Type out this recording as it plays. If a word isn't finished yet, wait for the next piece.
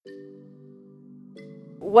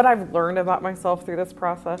What I've learned about myself through this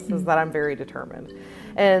process is that I'm very determined.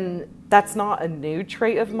 And that's not a new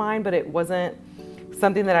trait of mine, but it wasn't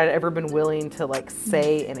something that I'd ever been willing to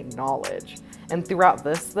say and acknowledge. And throughout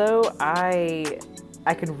this though, I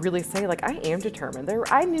can really say I am determined.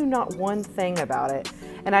 I knew not one thing about it.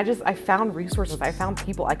 And I found resources, I found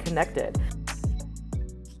people, I connected.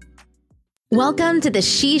 Welcome to the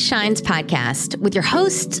She Shines podcast with your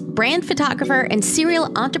hosts, brand photographer and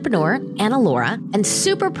serial entrepreneur, Anna Laura, and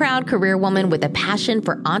super proud career woman with a passion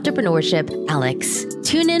for entrepreneurship, Alex.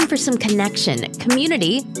 Tune in for some connection,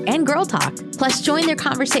 community, and girl talk. Plus, join their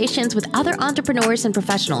conversations with other entrepreneurs and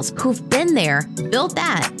professionals who've been there, built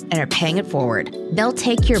that, and are paying it forward. They'll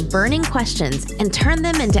take your burning questions and turn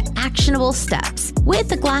them into actionable steps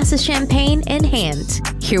with a glass of champagne in hand.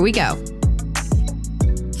 Here we go.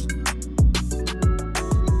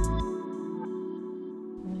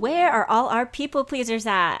 Where are all our people pleasers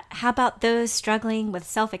at? How about those struggling with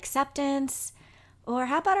self-acceptance? Or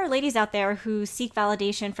how about our ladies out there who seek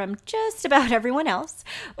validation from just about everyone else?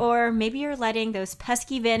 Or maybe you're letting those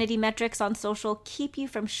pesky vanity metrics on social keep you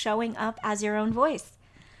from showing up as your own voice.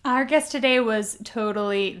 Our guest today was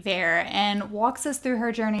totally there and walks us through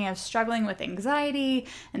her journey of struggling with anxiety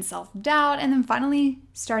and self-doubt, and then finally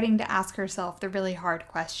starting to ask herself the really hard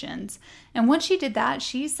questions. And once she did that,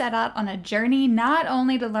 she set out on a journey not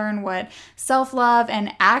only to learn what self-love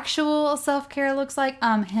and actual self-care looks like,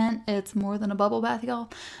 hint, it's more than a bubble bath, y'all,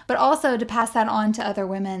 but also to pass that on to other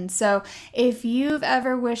women. So if you've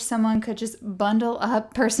ever wished someone could just bundle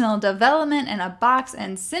up personal development in a box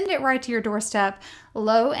and send it right to your doorstep,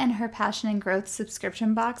 Lo and her Passion and Growth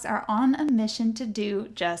subscription box are on a mission to do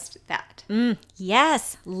just that.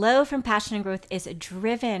 Yes, Lo from Passion and Growth is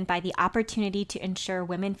driven by the opportunity to ensure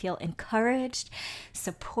women feel encouraged,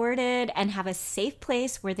 supported, and have a safe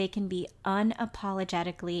place where they can be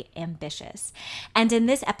unapologetically ambitious. And in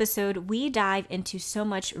this episode, we dive into so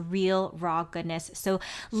much real, raw goodness. So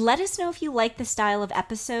let us know if you like the style of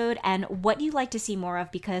episode and what you'd like to see more of,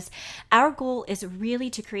 because our goal is really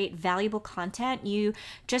to create valuable content you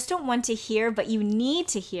just don't want to hear, but you need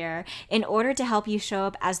to hear in order to help you show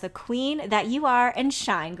up as the queen that you are and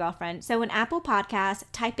shine, girlfriend. So in Apple Podcasts,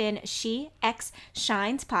 type in She X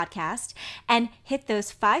Shines Podcast and hit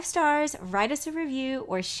those 5 stars, write us a review,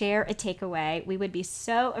 or share a takeaway. We would be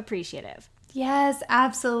so appreciative. Yes,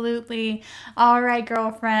 absolutely. All right,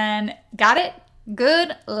 girlfriend. Got it?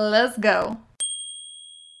 Good. Let's go.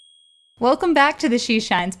 Welcome back to the She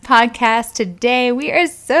Shines podcast. Today, we are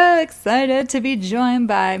so excited to be joined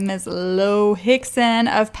by Ms. Lo Hixon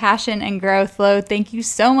of Passion and Growth. Lo, thank you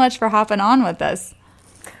so much for hopping on with us.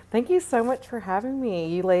 Thank you so much for having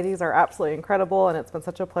me. You ladies are absolutely incredible, and it's been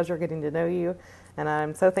such a pleasure getting to know you. And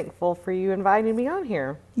I'm so thankful for you inviting me on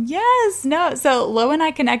here. Yes, no. So Lo and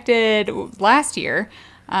I connected last year,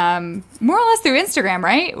 more or less through Instagram,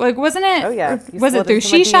 right? Wasn't it? Oh, yeah. Was it through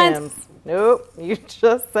She Shines? Nope, you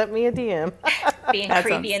just sent me a DM. Being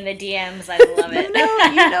creepy in the DMs, I love it. No,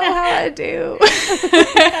 you know how I do.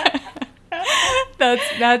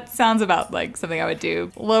 That sounds about like something I would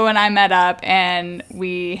do. Lo and I met up and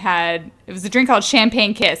it was a drink called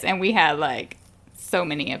Champagne Kiss, and we had like so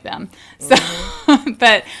many of them. So,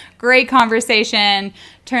 but great conversation,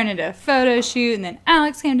 turned into a photo shoot, and then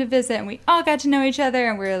Alex came to visit, and we all got to know each other,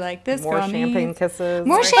 and we were like, this more girl champagne needs... kisses.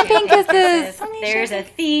 More champagne kisses. There's a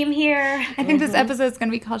theme here. I think this episode is going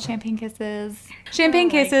to be called Champagne Kisses. Champagne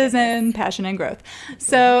Kisses and Passion and Growth.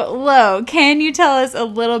 So, Lo, can you tell us a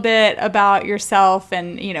little bit about yourself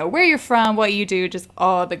and, where you're from, what you do, just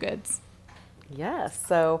all the goods? Yes.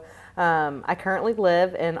 So, I currently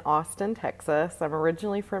live in Austin, Texas. I'm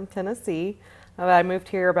originally from Tennessee. I moved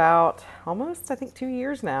here about almost, 2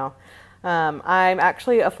 years now. I'm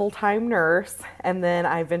actually a full-time nurse, and then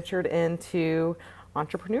I ventured into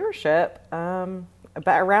entrepreneurship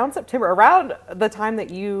about around September, around the time that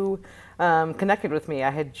you connected with me. I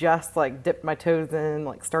had just dipped my toes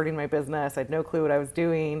in starting my business. I had no clue what I was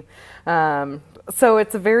doing. So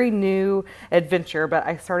it's a very new adventure, but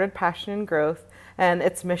I started Passion and Growth, and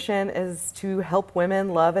its mission is to help women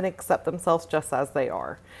love and accept themselves just as they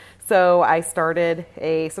are. So I started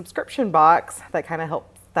a subscription box that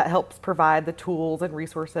helps provide the tools and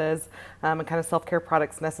resources and kind of self-care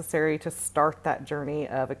products necessary to start that journey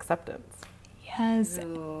of acceptance. Yes.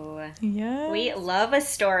 Ooh. Yes. We love a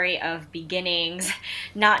story of beginnings,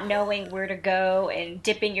 not knowing where to go and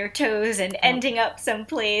dipping your toes and ending up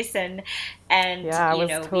someplace and I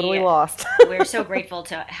was totally lost. We're so grateful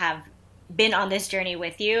to have been on this journey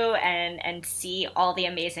with you and see all the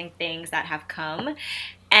amazing things that have come.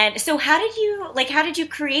 And so how did you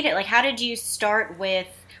create it? How did you start with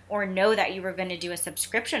or know that you were going to do a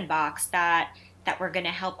subscription box that that were going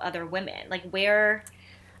to help other women? Like where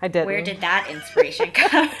did that inspiration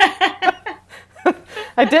come?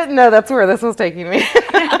 I didn't know that's where this was taking me. So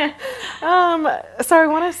I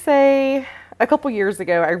want to say a couple years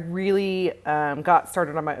ago, I really got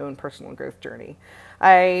started on my own personal growth journey.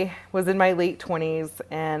 I was in my late 20s,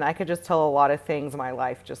 and I could just tell a lot of things in my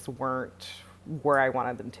life just weren't where I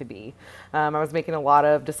wanted them to be. I was making a lot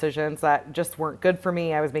of decisions that just weren't good for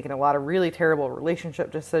me. I was making a lot of really terrible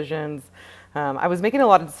relationship decisions. I was making a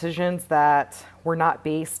lot of decisions that were not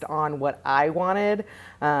based on what I wanted,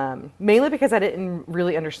 mainly because I didn't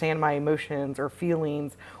really understand my emotions or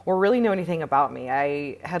feelings or really know anything about me.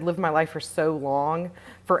 I had lived my life for so long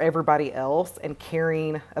for everybody else and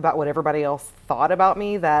caring about what everybody else thought about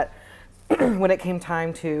me that when it came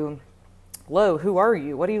time to, Lo, who are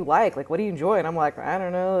you? What do you like? Like, what do you enjoy? And I'm like, I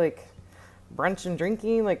don't know, like brunch and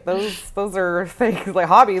drinking, like those are things, like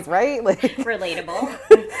hobbies, right? Like relatable.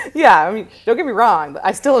 Yeah, I mean, don't get me wrong,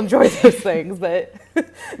 I still enjoy those things, but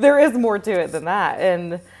there is more to it than that.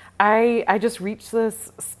 And I just reached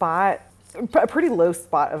this spot, a pretty low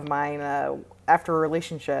spot of mine after a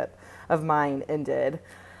relationship of mine ended,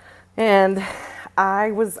 and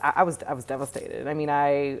I was devastated. I mean,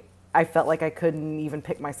 I felt like I couldn't even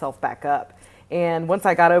pick myself back up. And once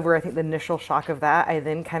I got over, I think, the initial shock of that, I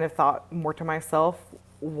then kind of thought more to myself,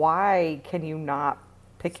 why can you not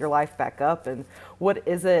pick your life back up? And what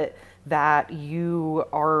is it that you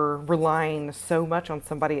are relying so much on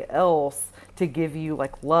somebody else to give you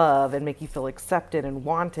like love and make you feel accepted and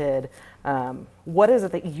wanted? What is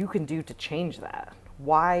it that you can do to change that?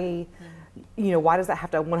 Why does that have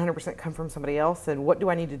to 100% come from somebody else? And what do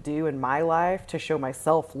I need to do in my life to show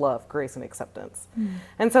myself love, grace, and acceptance?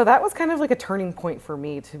 And so that was kind of like a turning point for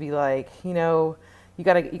me to be like, you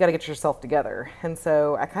gotta get yourself together. And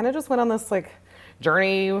so I kind of just went on this like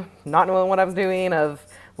journey, not knowing what I was doing, of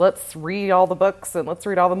let's read all the books and let's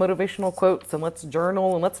read all the motivational quotes and let's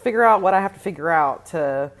journal and let's figure out what I have to figure out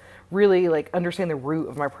to really like understand the root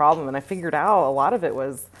of my problem. And I figured out a lot of it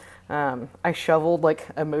was I shoveled like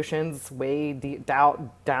emotions way deep,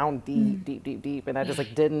 down deep, and I just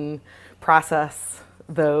like didn't process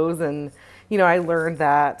those. And I learned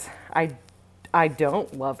that I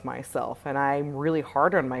don't love myself, and I'm really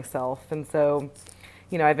hard on myself. And so,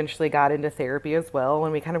 I eventually got into therapy as well,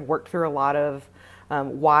 and we kind of worked through a lot of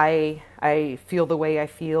why I feel the way I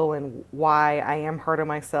feel and why I am hard on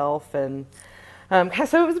myself. And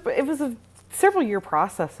so it was a several year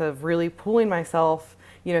process of really pulling myself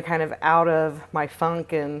kind of out of my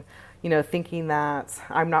funk and, thinking that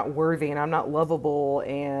I'm not worthy and I'm not lovable,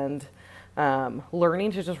 and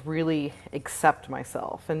learning to just really accept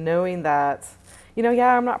myself and knowing that,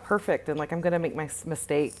 I'm not perfect and like I'm going to make my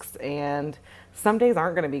mistakes and some days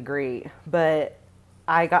aren't going to be great. But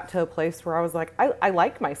I got to a place where I was like, I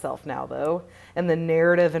like myself now though. And the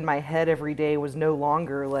narrative in my head every day was no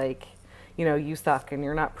longer like, you suck and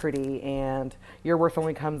you're not pretty and your worth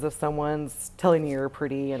only comes if someone's telling you you're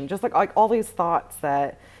pretty, and just like all these thoughts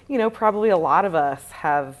that, probably a lot of us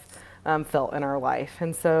have felt in our life.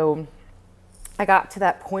 And so I got to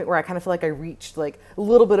that point where I kind of feel like I reached like a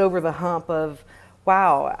little bit over the hump of,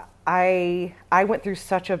 wow, I went through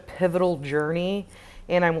such a pivotal journey,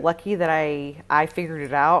 and I'm lucky that I figured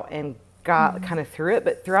it out and got kind of through it.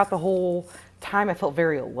 But throughout the whole time, I felt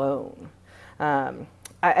very alone.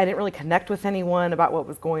 I didn't really connect with anyone about what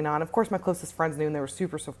was going on. Of course, my closest friends knew and they were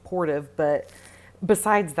super supportive, but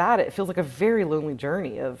besides that, it feels like a very lonely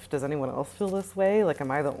journey of, does anyone else feel this way? Like,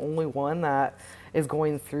 am I the only one that is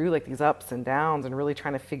going through like these ups and downs and really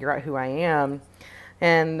trying to figure out who I am?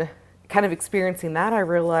 And kind of experiencing that, I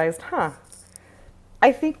realized,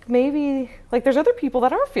 I think maybe like there's other people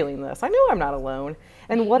that are feeling this. I know I'm not alone.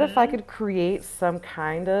 And what if I could create some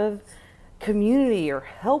kind of community or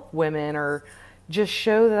help women, or just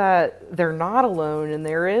show that they're not alone and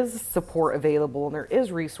there is support available and there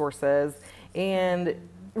is resources. And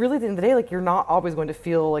really at the end of the day, like, you're not always going to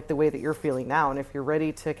feel like the way that you're feeling now. And if you're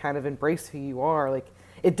ready to kind of embrace who you are, like,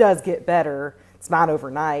 it does get better. It's not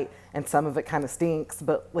overnight, and some of it kind of stinks,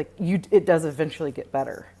 but like it does eventually get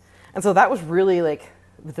better. And so that was really like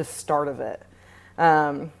the start of it.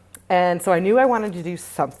 And so I knew I wanted to do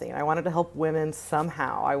something. I wanted to help women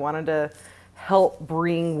somehow. I wanted to help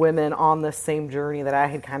bring women on the same journey that I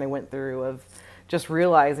had kind of went through, of just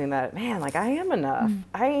realizing that, man, like, I am enough.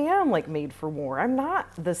 I am like made for more. I'm not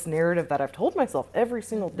this narrative that I've told myself every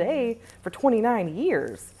single day for 29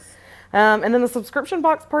 years. And then the subscription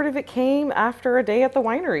box part of it came after a day at the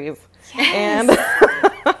wineries. Yes.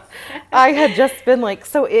 And I had just been like,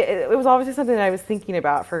 so it was obviously something that I was thinking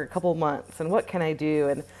about for a couple of months, and what can I do?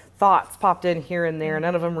 And thoughts popped in here and there.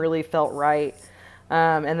 None of them really felt right.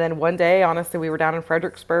 And then one day, honestly, we were down in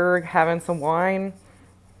Fredericksburg having some wine,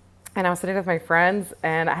 and I was sitting with my friends,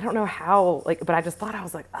 and I don't know how, like, but I just thought, I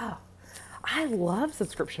was like, oh, I love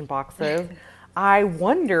subscription boxes. I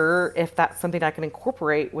wonder if that's something I can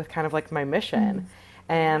incorporate with kind of like my mission.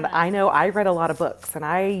 And I know I read a lot of books, and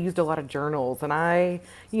I used a lot of journals, and I,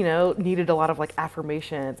 needed a lot of like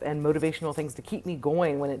affirmations and motivational things to keep me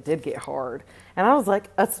going when it did get hard. And I was like,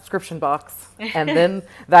 a subscription box. And then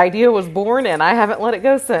the idea was born, and I haven't let it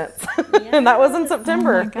go since. And that was in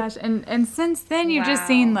September. Oh my gosh. And since then you've just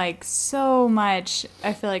seen like so much,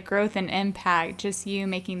 I feel like, growth and impact, just you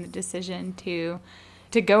making the decision to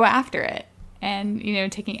go after it and,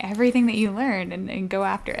 taking everything that you learned and go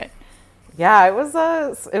after it. Yeah, it was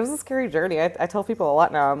a scary journey. I tell people a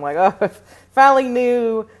lot now. I'm like, oh, if I only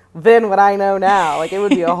knew then what I know now, like it would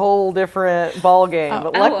be a whole different ball game.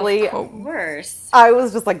 But luckily, of course, I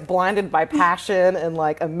was just like blinded by passion and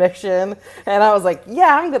like a mission, and I was like,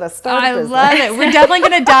 yeah, I'm gonna start. I love it. We're definitely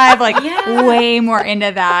gonna dive like way more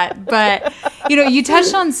into that. But you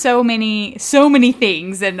touched on so many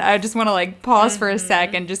things, and I just want to like pause for a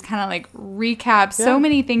sec and just kind of like recap so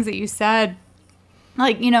many things that you said.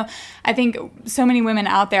 Like, I think so many women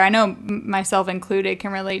out there, I know myself included,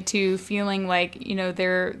 can relate to feeling like,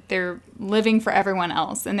 they're living for everyone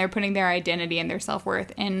else, and they're putting their identity and their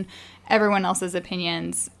self-worth in everyone else's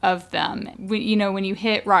opinions of them. When you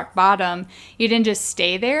hit rock bottom, you didn't just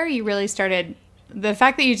stay there. You really started, the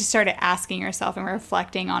fact that you just started asking yourself and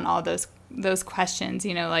reflecting on all those questions,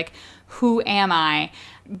 like, who am I?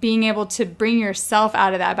 Being able to bring yourself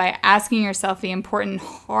out of that by asking yourself the important,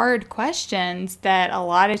 hard questions that a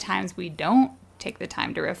lot of times we don't take the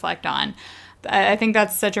time to reflect on. I think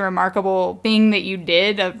that's such a remarkable thing that you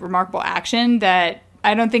did, a remarkable action that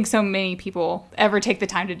I don't think so many people ever take the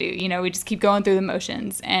time to do. We just keep going through the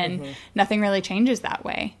motions, and nothing really changes that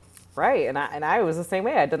way. Right, and I was the same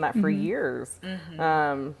way. I'd done that for years.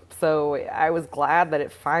 So I was glad that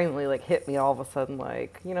it finally like hit me all of a sudden.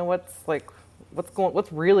 Like,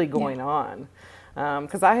 what's really going on?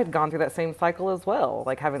 Because I had gone through that same cycle as well,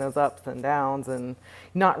 like having those ups and downs and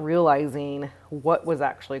not realizing what was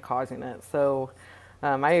actually causing it. So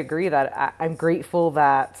I agree that I'm grateful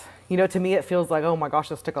that, to me it feels like, oh my gosh,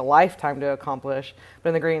 this took a lifetime to accomplish. But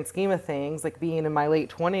in the grand scheme of things, like being in my late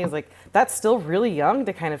 20s, like that's still really young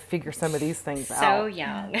to kind of figure some of these things out. So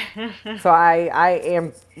young. So I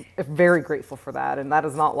am very grateful for that. And that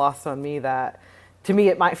is not lost on me that, to me,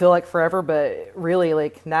 it might feel like forever, but really,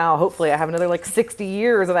 like now, hopefully I have another like 60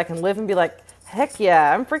 years that I can live and be like, heck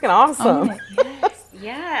yeah, I'm freaking awesome.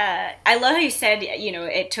 Yeah. I love how you said,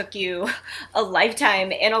 it took you a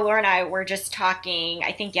lifetime. And Laura and I were just talking,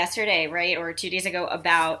 I think yesterday, right, or 2 days ago,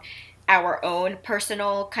 about our own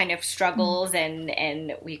personal kind of struggles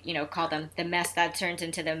and we, call them the mess that turns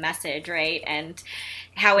into the message, right? And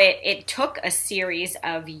how it took a series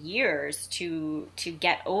of years to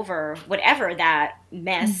get over whatever that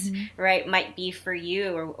mess, right, might be for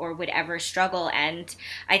you or whatever struggle. And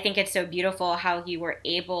I think it's so beautiful how you were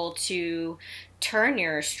able to turn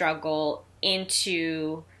your struggle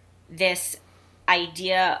into this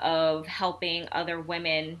idea of helping other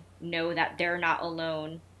women know that they're not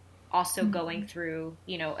alone, also going through,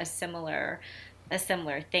 a similar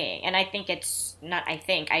thing. And I think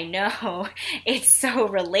I know it's so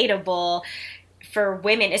relatable for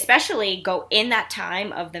women, especially go in that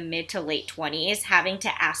time of the mid to late 20s, having to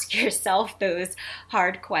ask yourself those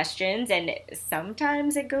hard questions. And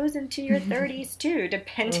sometimes it goes into your 30s too,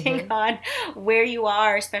 depending on where you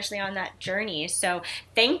are, especially on that journey. So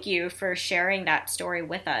thank you for sharing that story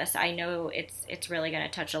with us. I know it's really going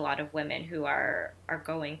to touch a lot of women who are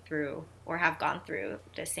going through or have gone through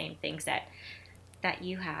the same things that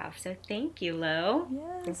you have. So thank you, Lo.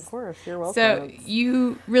 Yes. Of course, you're welcome. So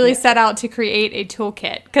you really set out to create a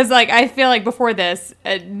toolkit, because I feel like before this,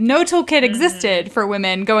 no toolkit existed for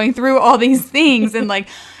women going through all these things and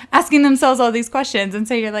asking themselves all these questions. And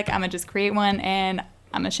so you're like, I'm gonna just create one and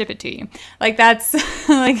I'm gonna ship it to you. That's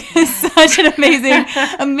such an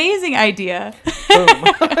amazing idea.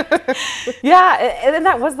 Yeah, and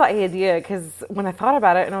that was the idea, because when I thought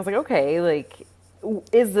about it, and I was like, okay,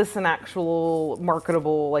 is this an actual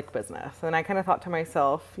marketable business? And I kind of thought to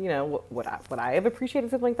myself, would I have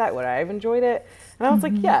appreciated something like that? Would I have enjoyed it? And I was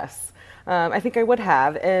like, yes, I think I would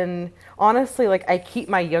have. And honestly, I keep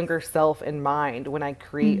my younger self in mind when I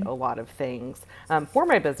create a lot of things for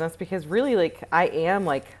my business, because really, I am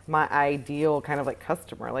my ideal kind of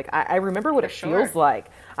customer. I remember what it feels like.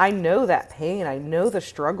 I know that pain, I know the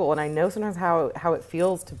struggle, and I know sometimes how it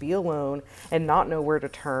feels to be alone and not know where to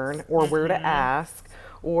turn or where to ask,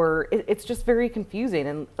 or it's just very confusing.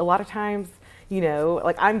 And a lot of times,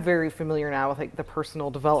 like I'm very familiar now with like the personal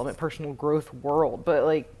development, personal growth world, but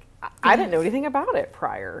like I didn't know anything about it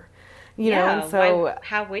prior. And so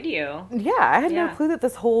how would you? yeah, I had no clue that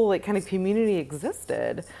this whole like kind of community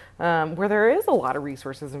existed, where there is a lot of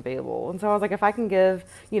resources available. And so I was like, if I can give,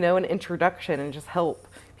 an introduction and just help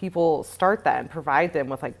people start that and provide them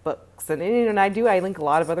with like books and I link a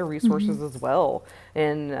lot of other resources as well.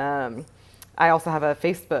 And I also have a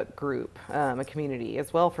Facebook group, a community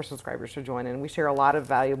as well for subscribers to join in. We share a lot of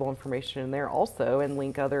valuable information in there also, and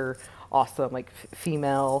link other awesome like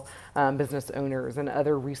female business owners and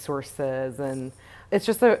other resources. And it's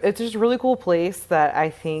just a really cool place that I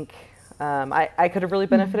think I could have really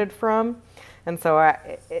benefited from. And so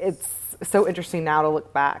it's so interesting now to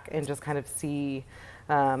look back and just kind of see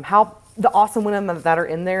how the awesome women that are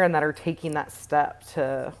in there and that are taking that step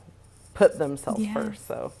to put themselves first.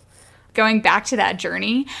 So going back to that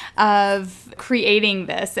journey of creating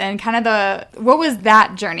this and kind of what was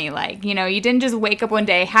that journey like? You didn't just wake up one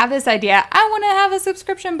day, have this idea, I want to have a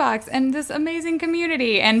subscription box and this amazing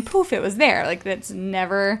community, and poof, it was there. Like that's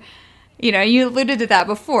never, you alluded to that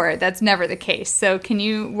before. That's never the case. So can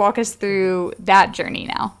you walk us through that journey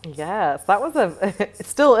now? Yes, that was it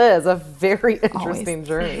still is a very interesting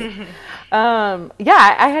journey.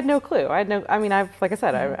 I had no clue. Like I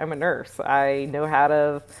said, I'm a nurse. I know how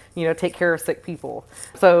to, take care of sick people.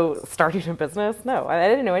 So starting a business, no, I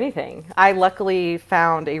didn't know anything. I luckily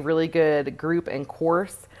found a really good group and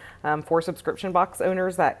course for subscription box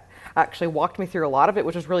owners that actually walked me through a lot of it,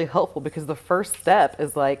 which was really helpful because the first step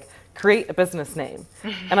is like, create a business name.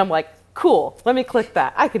 And I'm like, cool, let me click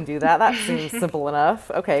that. I can do that. That seems simple enough.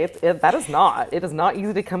 Okay, that is not. It is not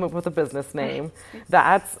easy to come up with a business name.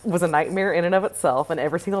 That was a nightmare in and of itself, and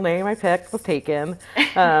every single name I picked was taken.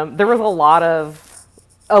 There was a lot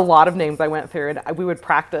of names I went through, and we would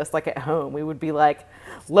practice like at home. We would be like,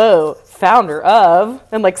 Lo, founder of,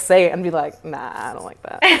 and like say it and be like, nah, I don't like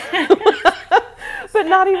that. But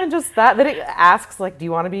not even just that. Then it asks like, do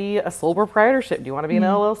you want to be a sole proprietorship? Do you want to be an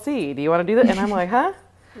LLC? Do you want to do that? And I'm like, huh?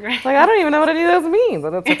 Like, I don't even know what any of those means.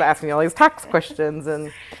 And it's asking me all these tax questions.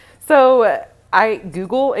 And so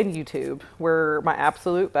Google and YouTube were my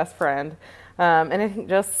absolute best friend. And I think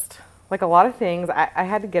just like a lot of things, I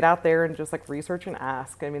had to get out there and just like research and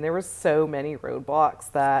ask. I mean, there was so many roadblocks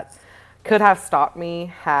that could have stopped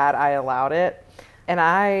me had I allowed it. And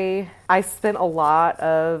I spent a lot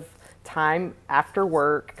of time after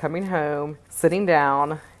work, coming home, sitting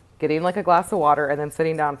down, getting like a glass of water, and then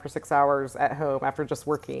sitting down for 6 hours at home after just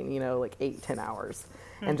working, like 8-10 hours,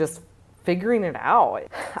 and just figuring it out.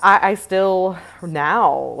 I still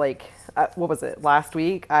now, like, what was it, last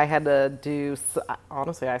week, I had to do,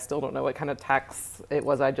 honestly, I still don't know what kind of tax it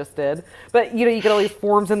was I just did, but, you get all these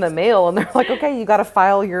forms in the mail, and they're like, okay, you got to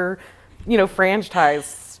file your,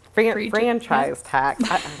 franchise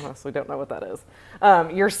tax. I honestly don't know what that is.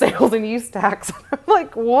 Your sales and use tax. I'm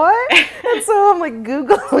like, what? And so I'm like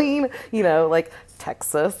Googling, like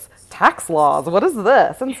Texas tax laws. What is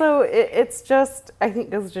this? And so it's just, I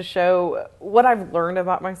think goes to show what I've learned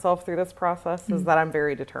about myself through this process is that I'm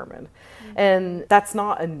very determined. And that's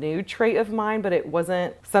not a new trait of mine, but it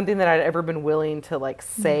wasn't something that I'd ever been willing to like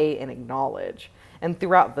say and acknowledge. And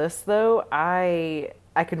throughout this though,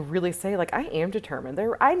 I could really say like, I am determined.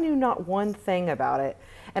 I knew not one thing about it.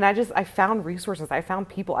 And I found resources. I found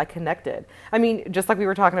people. I connected. I mean, just like we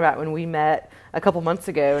were talking about when we met a couple months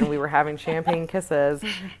ago and we were having champagne kisses.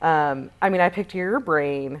 I picked your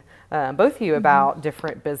brain, both of you, about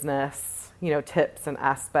different business, tips and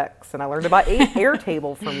aspects. And I learned about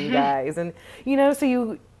Airtable from you guys. And,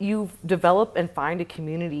 so you develop and find a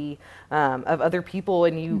community of other people,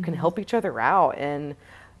 and you can help each other out. And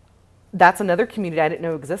that's another community I didn't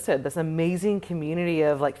know existed, this amazing community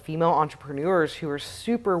of like female entrepreneurs who are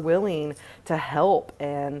super willing to help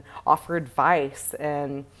and offer advice.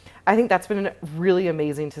 And I think that's been really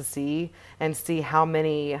amazing to see, and see how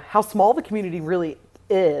small the community really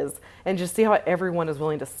is, and just see how everyone is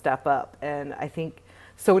willing to step up. And I think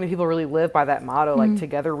so many people really live by that motto, like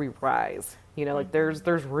together we rise. Like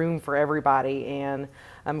there's room for everybody, and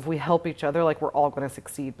if we help each other, like we're all going to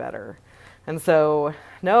succeed better. And so,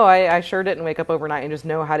 no, I sure didn't wake up overnight and just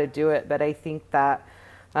know how to do it. But I think that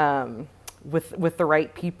with the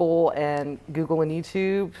right people and Google and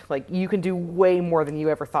YouTube, like you can do way more than you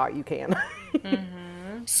ever thought you can.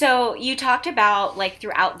 So you talked about like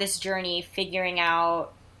throughout this journey figuring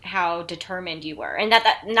out how determined you were, and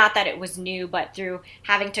that not that it was new, but through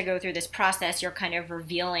having to go through this process, you're kind of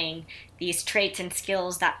revealing these traits and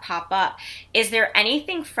skills that pop up. Is there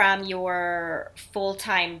anything from your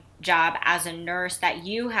full-time job as a nurse that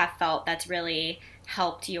you have felt that's really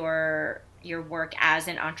helped your work as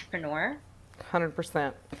an entrepreneur?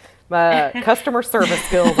 100%. Customer service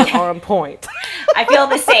skills are on point. I feel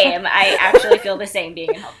the same. I actually feel the same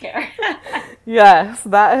being in healthcare. Yes,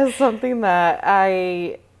 that is something that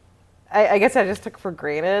I guess I just took for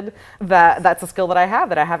granted, that that's a skill that I have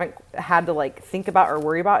that I haven't had to like think about or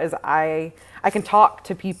worry about. Is I can talk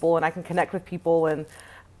to people and I can connect with people, and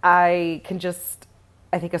I can just,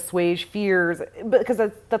 I think, assuage fears, because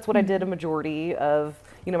that's what I did a majority of,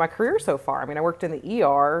 my career so far. I mean, I worked in the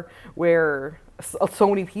ER where so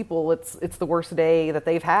many people, it's the worst day that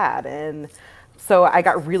they've had, and so I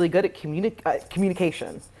got really good at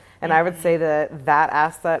communication, and I would say that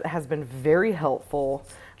asset has been very helpful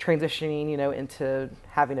transitioning, into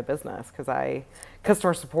having a business, because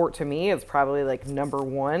customer support to me is probably like number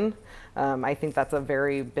one. I think that's a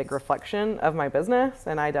very big reflection of my business,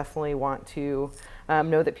 and I definitely want to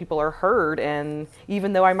know that people are heard. And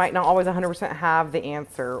even though I might not always 100% have the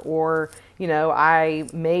answer, or I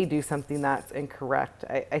may do something that's incorrect,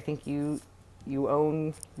 I think you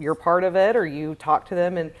own your part of it, or you talk to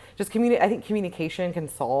them and just communicate. I think communication can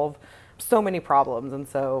solve so many problems, and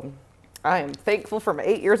so I am thankful for my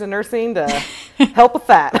 8 years of nursing to help with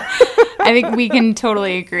that. I think we can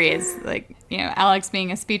totally agree. It's like, Alex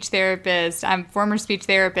being a speech therapist, I'm former speech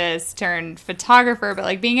therapist turned photographer, but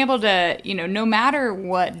like being able to, no matter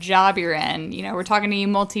what job you're in, we're talking to you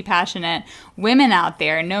multi-passionate women out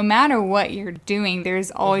there, no matter what you're doing,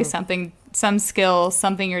 there's always something, some skill,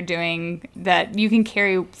 something you're doing that you can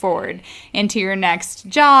carry forward into your next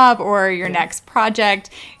job or your next project,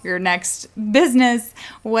 your next business,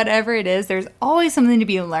 whatever it is. There's always something to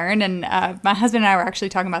be learned. And my husband and I were actually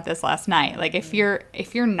talking about this last night. Like if you're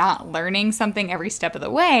not learning something every step of the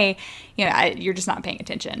way, you're just not paying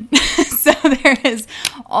attention. So there is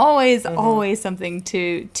always something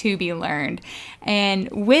to be learned. And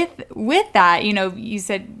with that, you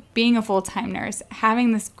said being a full-time nurse,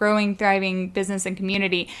 having this growing, thriving business and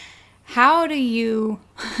community, how do you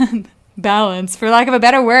balance, for lack of a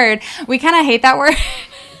better word? We kind of hate that word.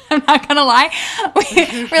 I'm not going to lie.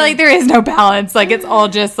 We're like, there is no balance. Like it's all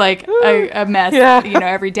just like a mess,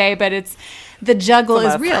 every day, but the juggle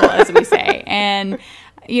is real, as we say. And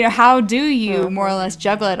how do you more or less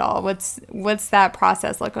juggle it all? What's that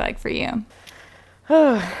process look like for you?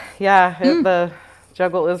 The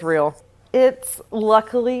juggle is real. It's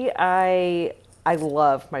luckily I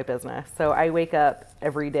love my business, so I wake up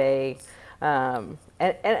every day, and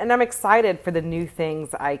I'm excited for the new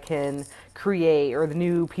things I can create, or the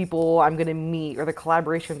new people I'm going to meet, or the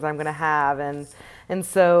collaborations I'm going to have, and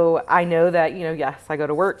so I know that yes, I go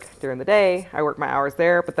to work during the day, I work my hours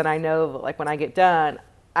there, but then I know that, like, when I get done,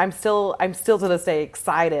 I'm still to this day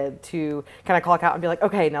excited to kind of clock out and be like,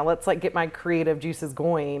 okay, now let's like get my creative juices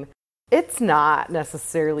going. It's not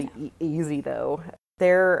necessarily easy though.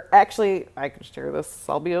 I can share this,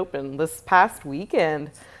 I'll be open. This past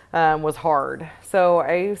weekend was hard. So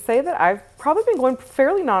I say that I've probably been going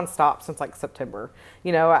fairly nonstop since like September.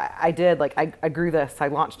 I grew this, I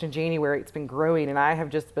launched in January, it's been growing, and I have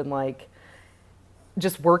just been like,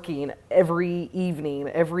 just working every evening,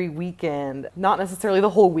 every weekend, not necessarily the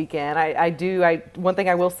whole weekend. One thing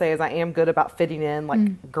I will say is I am good about fitting in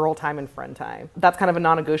like girl time and friend time. That's kind of a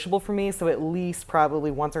non-negotiable for me. So at least probably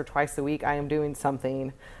once or twice a week, I am doing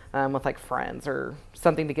something with like friends or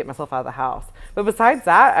something to get myself out of the house. But besides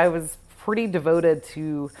that, I was pretty devoted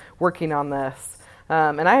to working on this.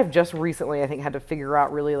 And I have just recently, I think, had to figure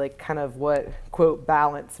out really like kind of what, quote,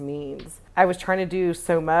 balance means. I was trying to do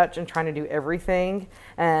so much and trying to do everything.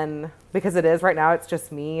 And because it is right now, it's just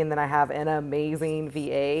me. And then I have an amazing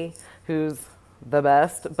VA who's the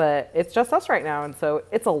best, but it's just us right now. And so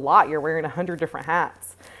it's a lot. You're wearing 100 different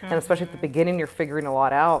hats. And especially at the beginning, you're figuring a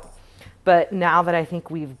lot out. But now that I think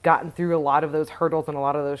we've gotten through a lot of those hurdles and a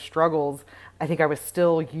lot of those struggles, I think I was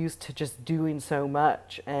still used to just doing so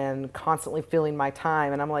much and constantly filling my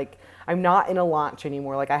time. And I'm like, I'm not in a launch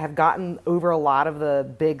anymore. Like I have gotten over a lot of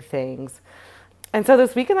the big things. And so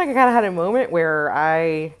this weekend, like I kind of had a moment where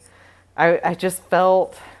I just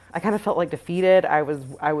felt, I kind of felt like defeated. I was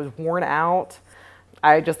worn out.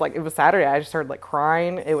 It was Saturday. I just started like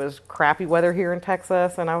crying. It was crappy weather here in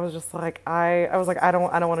Texas. And I was just like, I don't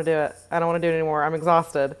want to do it. I don't want to do it anymore. I'm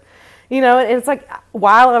exhausted. And it's like,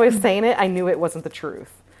 while I was saying it, I knew it wasn't the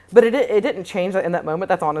truth, but it didn't change in that moment.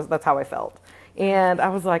 That's honest. That's how I felt. And I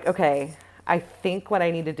was like, okay, I think what I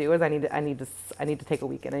need to do is I need to take a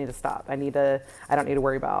weekend. I need to stop. I don't need to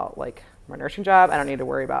worry about like my nursing job. I don't need to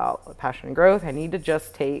worry about passion and growth. I need to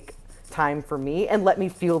just take time for me and let me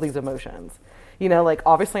feel these emotions. Like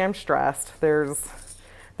obviously I'm stressed. There's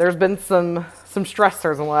been some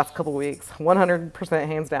stressors in the last couple of weeks, 100%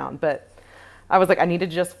 hands down, but I was like, I need to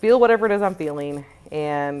just feel whatever it is I'm feeling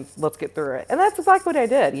and let's get through it. And that's exactly what I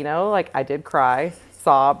did, you know, like I did cry,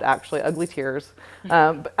 sobbed, actually ugly tears.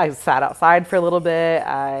 But I sat outside for a little bit.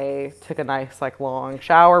 I took a nice like long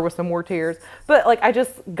shower with some more tears, but like I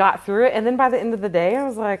just got through it. And then by the end of the day, I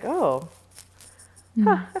was like, oh,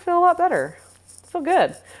 I feel a lot better. I feel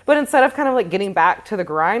good. But instead of kind of like getting back to the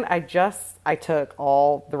grind, I took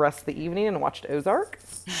all the rest of the evening and watched Ozark.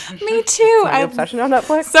 Me too. My obsession on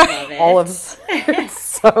Netflix. Sorry. All of it's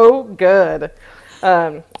so good.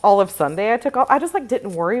 All of Sunday I took off. I just like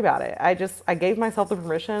didn't worry about it. I gave myself the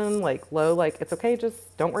permission, like, Lo, like it's okay,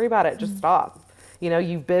 just don't worry about it. Just stop. You know,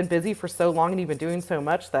 you've been busy for so long and you've been doing so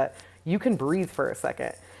much that you can breathe for a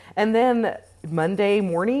second. And then Monday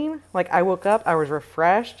morning, like I woke up, I was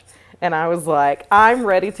refreshed. And I was like, I'm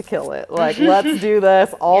ready to kill it. Like, let's do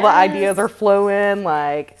this. All the ideas are flowing.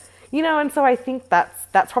 Like, you know, and so I think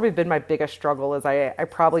that's probably been my biggest struggle is I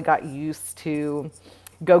probably got used to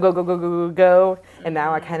go. And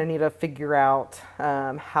now I kind of need to figure out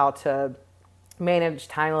how to manage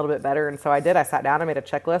time a little bit better. And so I did. I sat down, I made a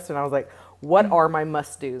checklist, and I was like, what are my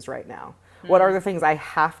must-dos right now? What are the things I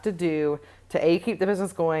have to do to A, keep the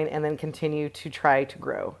business going, and then continue to try to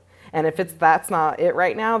grow? And if that's not it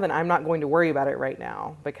right now, then I'm not going to worry about it right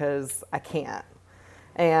now because I can't.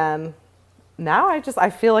 And now I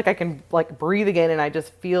feel like I can like breathe again, and I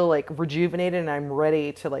just feel like rejuvenated, and I'm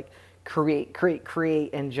ready to like create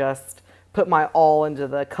and just put my all into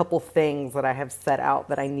the couple things that I have set out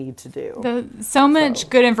that I need to do. So much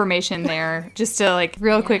good information there. Just to like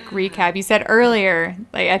real quick recap, you said earlier,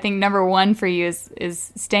 like I think number one for you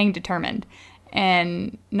is staying determined.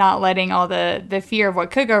 And not letting all the fear of what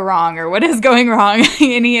could go wrong or what is going wrong,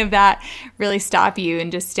 any of that really stop you, and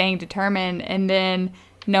just staying determined. And then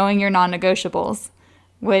knowing your non-negotiables,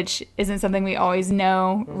 which isn't something we always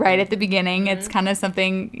know right at the beginning. It's kind of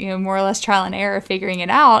something, you know, more or less trial and error, figuring it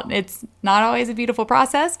out. It's not always a beautiful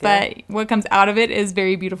process, but what comes out of it is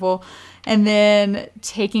very beautiful. And then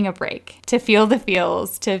taking a break to feel the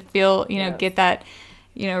feels, to feel, you know, get that,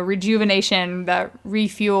 you know, rejuvenation, that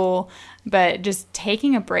refuel. But just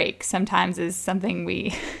taking a break sometimes is something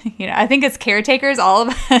we, you know, I think as caretakers, all of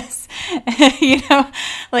us, you know,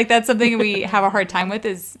 like that's something we have a hard time with,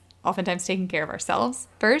 is oftentimes taking care of ourselves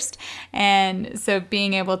first. And so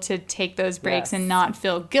being able to take those breaks and not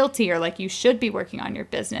feel guilty or like you should be working on your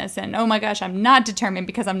business and, oh my gosh, I'm not determined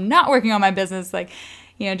because I'm not working on my business. Like,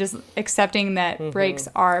 you know, just accepting that breaks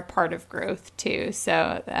are part of growth too.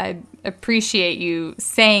 So I appreciate you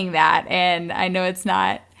saying that. And I know it's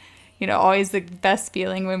not, you know, always the best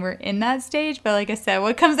feeling when we're in that stage. But like I said,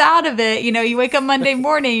 what comes out of it, you know, you wake up Monday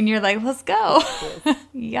morning and you're like, let's go.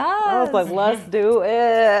 I was like, let's do it.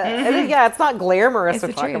 And yeah, it's not glamorous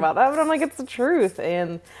to talk about that, but I'm like, it's the truth.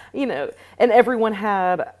 And, you know, and everyone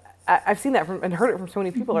had, I've seen that and heard it from so many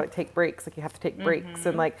people, like take breaks, like you have to take breaks.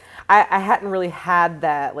 And like, I hadn't really had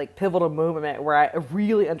that like pivotal moment where I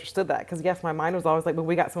really understood that. Cause yes, my mind was always like, but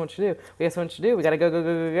we got so much to do. We got so much to do. We got to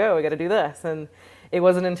go. We got to do this. And it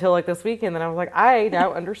wasn't until like this weekend that I was like, I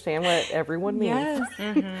now understand what everyone means.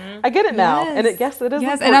 I get it now. And it is.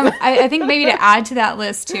 Yes. And I think maybe to add to that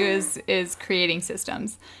list too is creating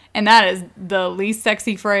systems. And that is the least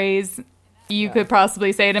sexy phrase you could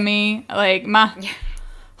possibly say to me. Like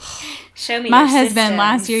Show me my your husband systems.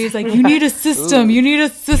 last year, he's like, you need a system. You need a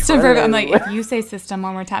system. For I'm like, if you say system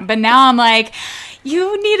one more time. But now I'm like,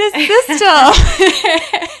 you need a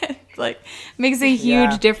system. Like, makes a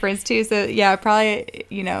huge difference too. So yeah, probably,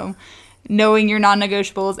 you know, knowing your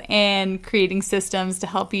non-negotiables and creating systems to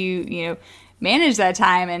help you, you know, manage that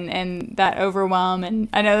time and that overwhelm. And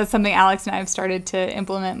I know that's something Alex and I have started to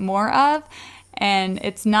implement more of. And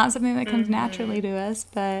it's not something that comes naturally to us,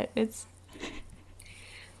 but it's...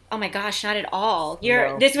 Oh my gosh, not at all.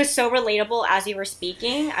 This was so relatable as you were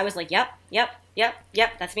speaking. I was like, yep,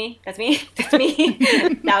 that's me. That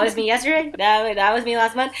was me yesterday. That was me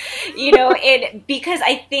last month. You know, because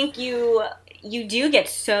I think you do get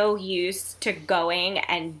so used to going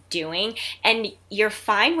and doing, and you're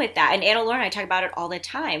fine with that. And Anna Laura and I talk about it all the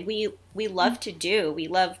time. We love to do. We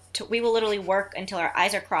will literally work until our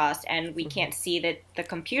eyes are crossed and we can't see the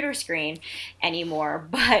computer screen anymore.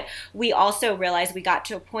 But we also realized we got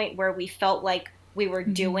to a point where we felt like we were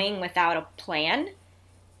doing without a plan.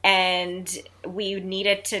 And we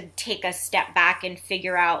needed to take a step back and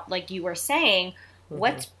figure out, like you were saying,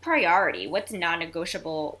 what's priority? What's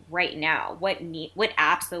non-negotiable right now? What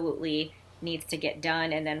absolutely needs to get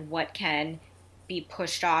done, and then what can be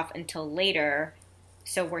pushed off until later?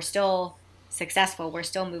 So we're still successful, we're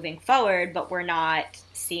still moving forward, but we're not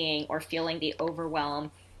seeing or feeling the overwhelm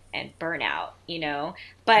and burnout, you know?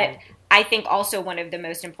 But I think also one of the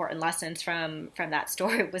most important lessons from that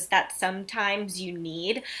story was that sometimes you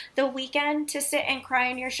need the weekend to sit and cry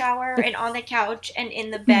in your shower and on the couch and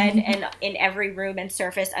in the bed and in every room and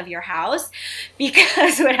surface of your house.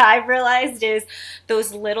 Because what I've realized is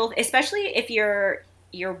those little, especially if you're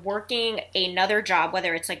working another job,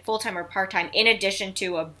 whether it's like full-time or part-time, in addition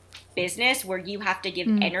to a business where you have to give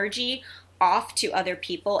energy off to other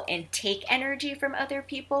people and take energy from other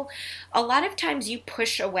people, a lot of times you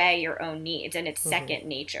push away your own needs and it's second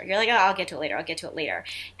nature. You're like, oh, I'll get to it later.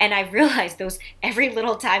 And I realized those every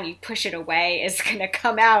little time you push it away is going to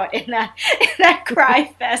come out in that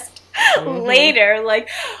cry fest later. Like,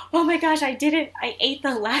 oh my gosh, I ate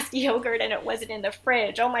the last yogurt and it wasn't in the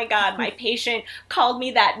fridge. Oh my God, my patient called me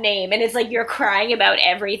that name. And it's like you're crying about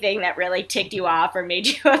everything that really ticked you off or made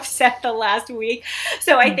you upset the last week.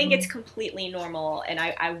 So I think it's completely normal, and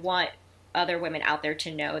I want other women out there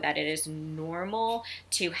to know that it is normal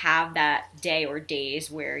to have that day or days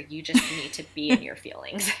where you just need to be in your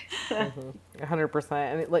feelings. 100%.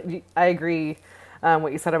 And I agree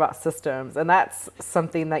what you said about systems, and that's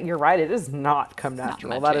something that you're right. It does not come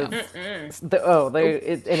natural. That is,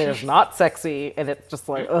 it is not sexy, and it's just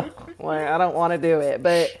like, ugh, like I don't want to do it,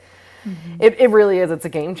 but. It really is. It's a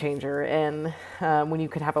game changer. And when you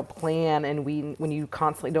can have a plan and when you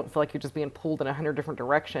constantly don't feel like you're just being pulled in 100 different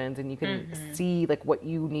directions and you can see like what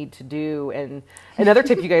you need to do. And another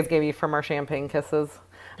tip you guys gave me from our champagne kisses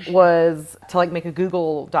was to like make a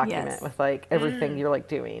Google document with like everything you're like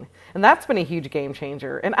doing. And that's been a huge game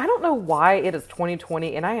changer. And I don't know why it is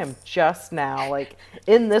 2020 and I am just now like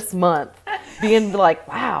in this month being like,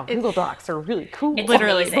 wow, Google Docs are really cool. It's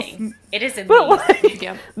literally amazing. It is amazing. But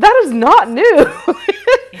like, that is not new.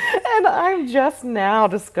 And I'm just now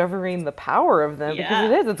discovering the power of them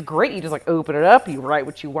because it's great. You just like open it up, you write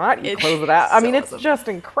what you want, you close it out. I mean, it's just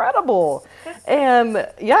incredible. And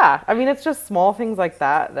yeah, I mean, it's just small things like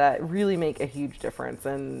that that really make a huge difference.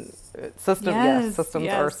 And systems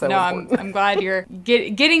are so important. I'm glad you're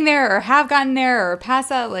getting there or have gotten there or past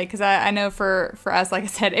that. Like, because I know for us, like I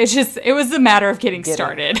said, it was a matter of getting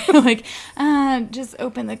started. Like, just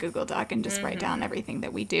open the Google Doc and just write down everything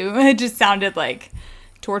that we do. It just sounded like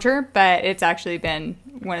torture, but it's actually been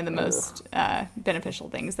one of the most beneficial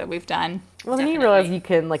things that we've done. Well, then you realize you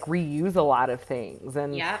can like reuse a lot of things.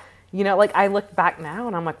 And you know, like I look back now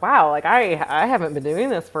and I'm like, wow, like I haven't been doing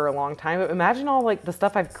this for a long time, but imagine all like the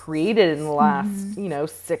stuff I've created in the last,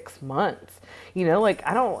 6 months. You know, like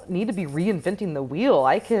I don't need to be reinventing the wheel.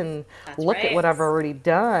 I can look at what I've already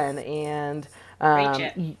done and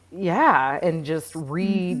and just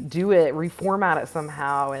redo it, reformat it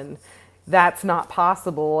somehow. And that's not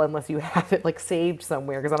possible unless you have it like saved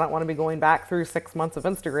somewhere, because I don't want to be going back through 6 months of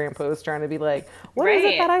Instagram posts trying to be like, what is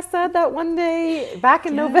it that I said that one day back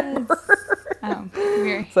in November?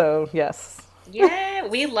 So yes. Yeah,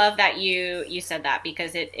 we love that you said that,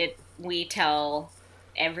 because we tell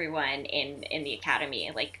everyone in the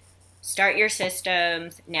academy, like, start your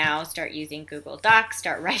systems now, start using Google Docs,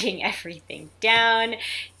 start writing everything down,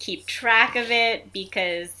 keep track of it,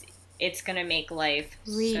 because it's going to make life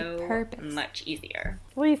so much easier.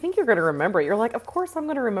 Well, you think you're going to remember it. You're like, of course I'm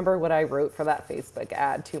going to remember what I wrote for that Facebook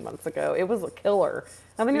ad 2 months ago. It was a killer.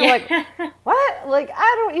 And then you're like, what? Like,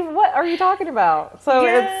 what are you talking about? So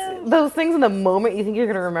it's those things in the moment you think you're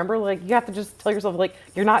going to remember, like, you have to just tell yourself, like,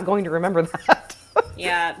 you're not going to remember that.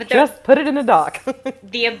 Yeah. But just put it in a doc.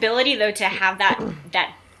 The ability, though, to have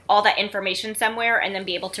that all that information somewhere and then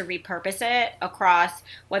be able to repurpose it across,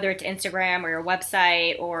 whether it's Instagram or your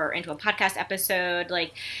website or into a podcast episode.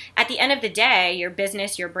 Like, at the end of the day, your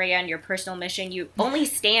business, your brand, your personal mission, you only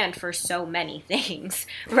stand for so many things,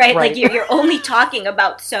 right? Like you're only talking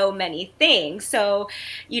about so many things. So,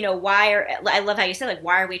 I love how you said, like,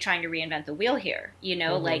 why are we trying to reinvent the wheel here?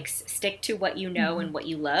 Like, stick to what you know and what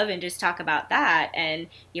you love and just talk about that. And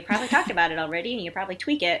you probably talked about it already and you probably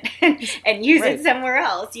tweak it and use it somewhere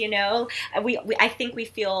else. I think we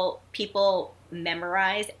feel people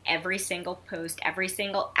memorize every single post, every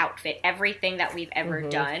single outfit, everything that we've ever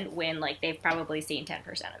done, when like they've probably seen 10%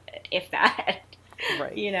 of it, if that.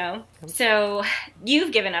 Right. So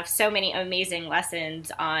you've given us so many amazing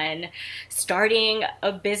lessons on starting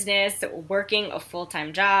a business, working a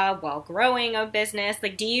full-time job while growing a business.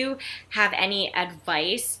 Like, do you have any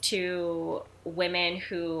advice to women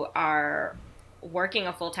who are working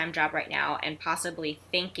a full-time job right now and possibly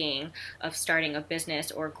thinking of starting a business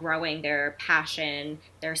or growing their passion,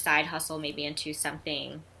 their side hustle, maybe into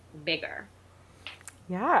something bigger?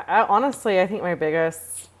 Yeah, honestly, I think my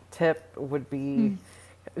biggest tip would be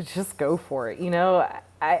just go for it.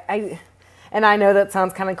 I know that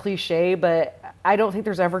sounds kind of cliche, but I don't think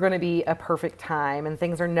there's ever going to be a perfect time, and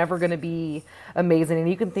things are never going to be amazing. And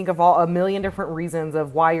you can think of a million different reasons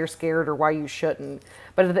of why you're scared or why you shouldn't.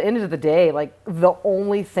 But at the end of the day, like, the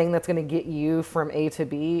only thing that's going to get you from A to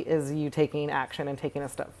B is you taking action and taking a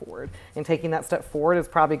step forward. And taking that step forward is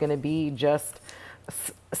probably going to be just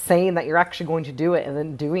saying that you're actually going to do it and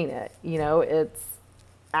then doing it. You know, it's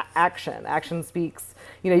action. Action speaks.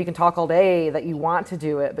 You know, you can talk all day that you want to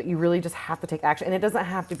do it, but you really just have to take action. And it doesn't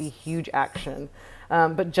have to be huge action,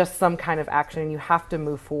 but just some kind of action. And you have to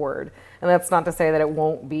move forward. And that's not to say that it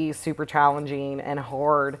won't be super challenging and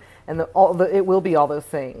hard, and it will be all those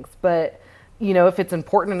things. But, you know, if it's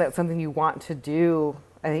important and it's something you want to do,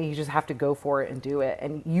 I think you just have to go for it and do it.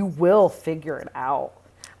 And you will figure it out.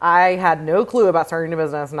 I had no clue about starting a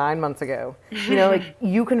business 9 months ago. You know, like,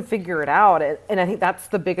 you can figure it out. And I think that's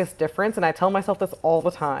the biggest difference. And I tell myself this all the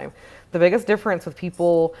time. The biggest difference with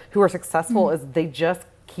people who are successful is they just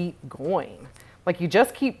keep going. Like, you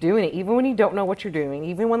just keep doing it, even when you don't know what you're doing,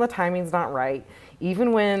 even when the timing's not right,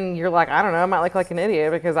 even when you're like, I don't know, I might look like an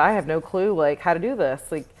idiot because I have no clue, like, how to do this.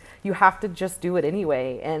 Like, you have to just do it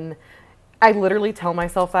anyway. And I literally tell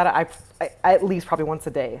myself that I at least probably once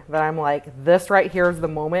a day, that I'm like, this right here is the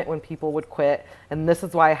moment when people would quit, and this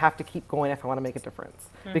is why I have to keep going if I want to make a difference.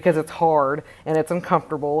 Because it's hard and it's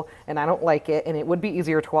uncomfortable and I don't like it, and it would be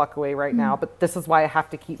easier to walk away right now, but this is why I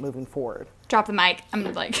have to keep moving forward. Drop the mic. I'm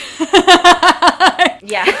like,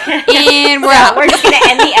 Yeah. and we're out. We're just going to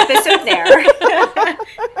end the episode there.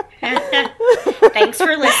 Thanks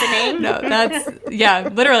for listening. No, that's, yeah,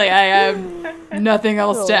 literally, I have nothing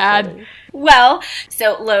else to add. Well,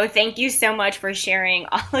 so Lo, thank you so much for sharing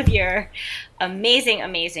all of your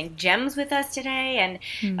amazing gems with us today, and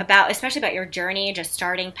especially about your journey, just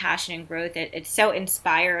starting Passion and Growth. It's so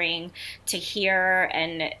inspiring to hear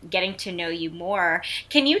and getting to know you more.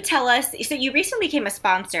 Can you tell us, so you recently became a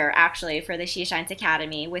sponsor actually for the She Shines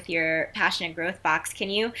Academy with your Passion and Growth box.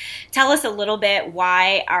 Can you tell us a little bit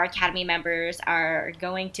why our Academy members are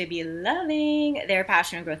going to be loving their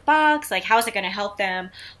Passion and Growth box? Like, how is it going to help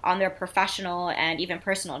them on their professional and even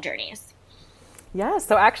personal journeys? Yeah,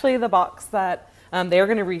 so actually the box that they're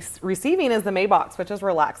going to be receiving is the May box, which is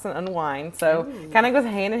Relax and Unwind. So kind of goes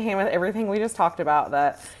hand in hand with everything we just talked about,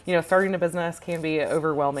 that, you know, starting a business can be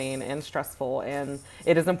overwhelming and stressful, and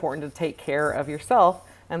it is important to take care of yourself.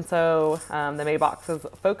 And so the May box is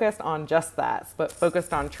focused on just that, but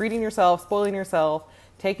focused on treating yourself, spoiling yourself,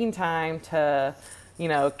 taking time to, you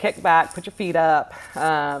know, kick back, put your feet up,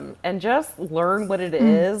 and just learn what it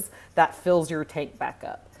is that fills your tank back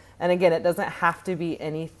up. And again, it doesn't have to be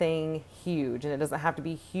anything huge, and it doesn't have to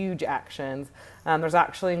be huge actions. There's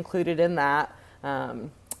actually included in that a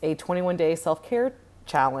 21-day self-care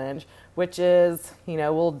challenge, which is, you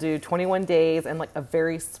know, we'll do 21 days and like a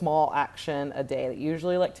very small action a day,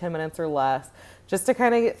 usually like 10 minutes or less, just to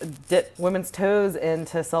kind of dip women's toes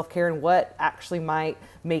into self-care and what actually might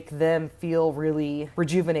make them feel really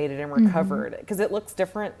rejuvenated and recovered, because it looks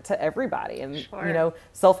different to everybody. And, you know,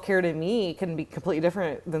 self-care to me can be completely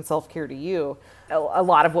different than self-care to you. A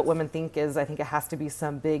lot of what women think is, I think it has to be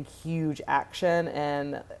some big, huge action.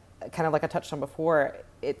 And kind of like I touched on before,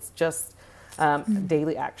 it's just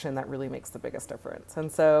daily action that really makes the biggest difference.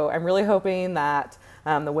 And so I'm really hoping that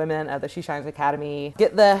the women of the She Shines Academy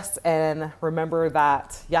get this and remember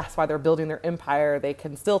that, yes, while they're building their empire, they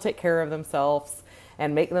can still take care of themselves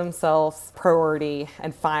and make themselves priority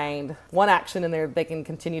and find one action in there they can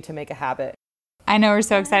continue to make a habit. I know, we're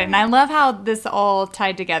so excited. And I love how this all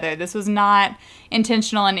tied together. This was not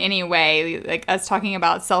intentional in any way, like us talking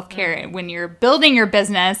about self-care when you're building your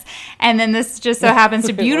business. And then this just so happens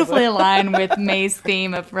to beautifully align with May's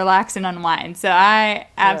theme of relax and unwind. So I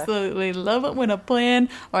absolutely love it when a plan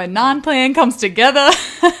or a non-plan comes together.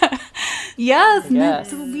 Yes, meant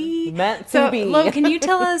to be. Meant to be. Lo, can you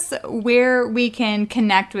tell us where we can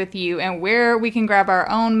connect with you and where we can grab our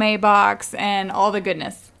own May box and all the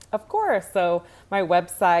goodness? Of course. So my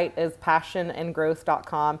website is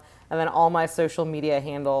passionandgrowth.com, and then all my social media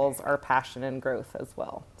handles are Passion and Growth as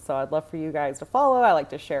well. So I'd love for you guys to follow. I like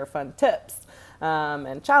to share fun tips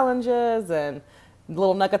and challenges and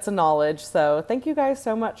little nuggets of knowledge. So thank you guys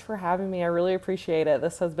so much for having me. I really appreciate it.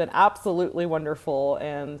 This has been absolutely wonderful,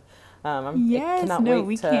 and I cannot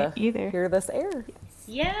wait to hear this air.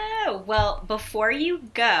 Yeah, well, before you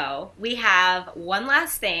go, we have one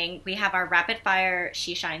last thing. We have our rapid fire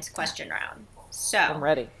She Shines question round. So I'm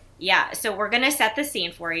ready. Yeah, so we're going to set the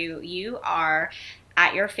scene for you. You are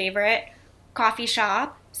at your favorite coffee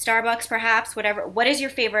shop, Starbucks perhaps, whatever. What is your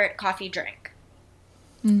favorite coffee drink?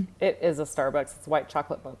 It is a Starbucks. It's white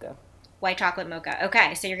chocolate mocha. White chocolate mocha.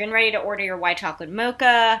 Okay, so you're getting ready to order your white chocolate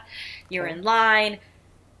mocha. You're in line.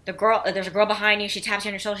 there's a girl behind you. She taps you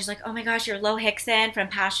on your shoulder. She's like, oh my gosh, you're Lo Hixon from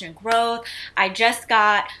Passion and Growth. I just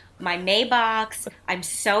got my Maybox. I'm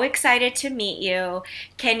so excited to meet you.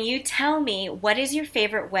 Can you tell me what is your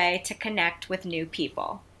favorite way to connect with new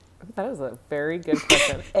people? That is a very good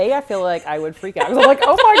question. I feel like I would freak out because I'm like,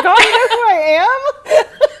 oh my God, you know who I am?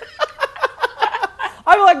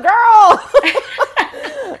 I'm like, girl.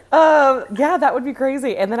 Yeah, that would be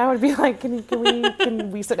crazy. And then I would be like,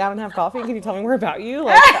 can we sit down and have coffee? Can you tell me more about you?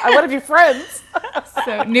 Like, I want to be friends.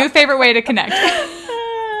 So, new favorite way to connect.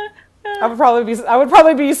 I would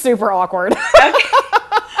probably be super awkward.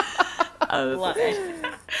 Love it.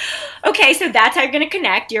 Okay, so that's how you're going to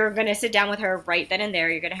connect. You're going to sit down with her right then and there.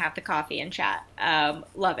 You're going to have the coffee and chat.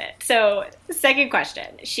 Love it. So, second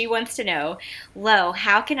question. She wants to know, Lo,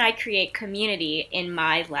 how can I create community in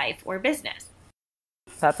my life or business?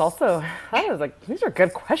 That is like, these are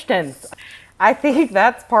good questions. I think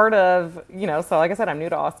that's part of, so like I said, I'm new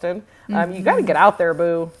to Austin. You got to get out there,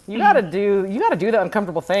 boo. You got to do the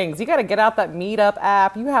uncomfortable things. You got to get out that meetup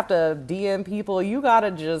app. You have to DM people. You got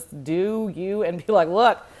to just do you and be like,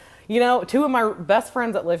 look, two of my best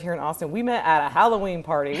friends that live here in Austin, we met at a Halloween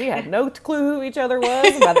party. We had no clue who each other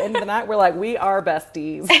was. And by the end of the night, we're like, we are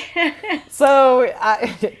besties. So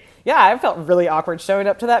I felt really awkward showing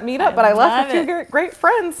up to that meetup, but I left with two great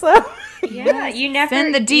friends. So yeah, you never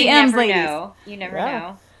send the DMs, you never ladies. Know. You never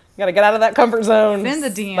know. You got to get out of that comfort zone. Send the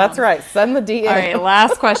DMs. That's right. Send the DMs. All right,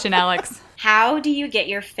 last question, Alex. How do you get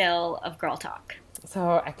your fill of girl talk?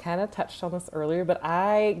 So I kind of touched on this earlier, but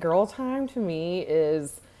girl time to me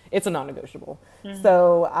it's a non-negotiable. Mm-hmm.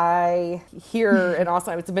 So I here in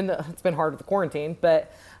Austin, it's been hard with the quarantine,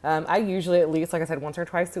 but I usually, at least, like I said, once or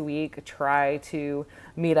twice a week, try to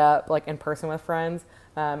meet up like in person with friends.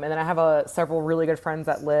 And then I have several really good friends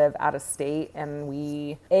that live out of state, and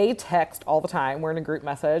we text all the time. We're in a group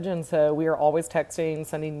message, and so we are always texting,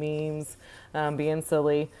 sending memes, being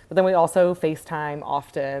silly. But then we also FaceTime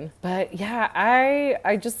often. But yeah, I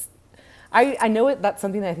know that's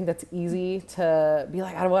something that I think that's easy to be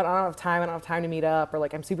like, I don't have time to meet up, or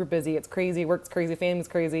like I'm super busy, it's crazy, work's crazy, family's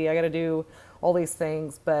crazy, I got to do all these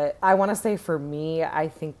things. But I want to say, for me, I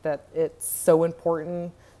think that it's so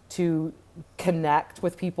important to connect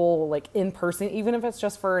with people like in person, even if it's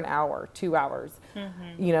just for an hour, 2 hours,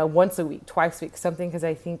 once a week, twice a week, something, because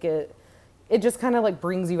I think it just kind of like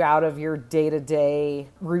brings you out of your day-to-day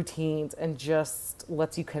routines and just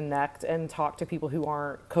lets you connect and talk to people who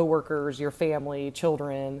aren't coworkers, your family,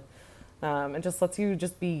 children, and just lets you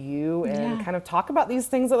just be you and kind of talk about these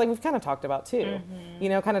things that like we've kind of talked about too.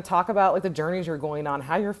 Kind of talk about like the journeys you're going on,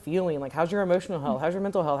 how you're feeling, like how's your emotional health, how's your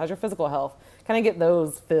mental health, how's your physical health. Kind of get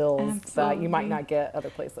those fills that you might not get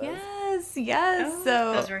other places. Yes. Oh,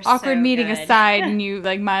 so awkward so meeting good. Aside, and you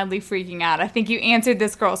like mildly freaking out, I think you answered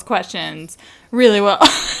this girl's questions really well.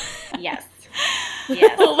 Yes.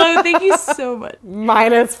 Lo, thank you so much.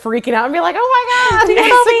 Minus freaking out and be like, oh my God,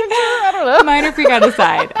 I don't know. Minor freak out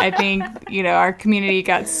aside, I think, our community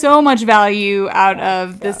got so much value out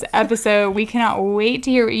of this episode. We cannot wait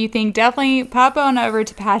to hear what you think. Definitely pop on over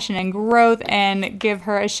to Passion and Growth and give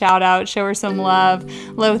her a shout out, show her some love.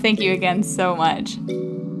 Lo, thank you again so much.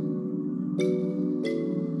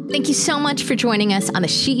 Thank you so much for joining us on the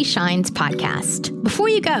She Shines podcast. Before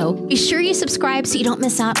you go, be sure you subscribe so you don't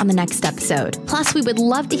miss out on the next episode. Plus, we would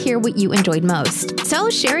love to hear what you enjoyed most. So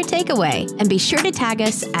share a takeaway and be sure to tag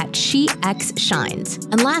us at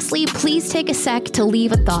SheXShines. And lastly, please take a sec to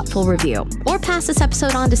leave a thoughtful review or pass this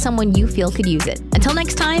episode on to someone you feel could use it. Until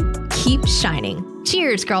next time, keep shining.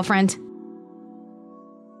 Cheers, girlfriend.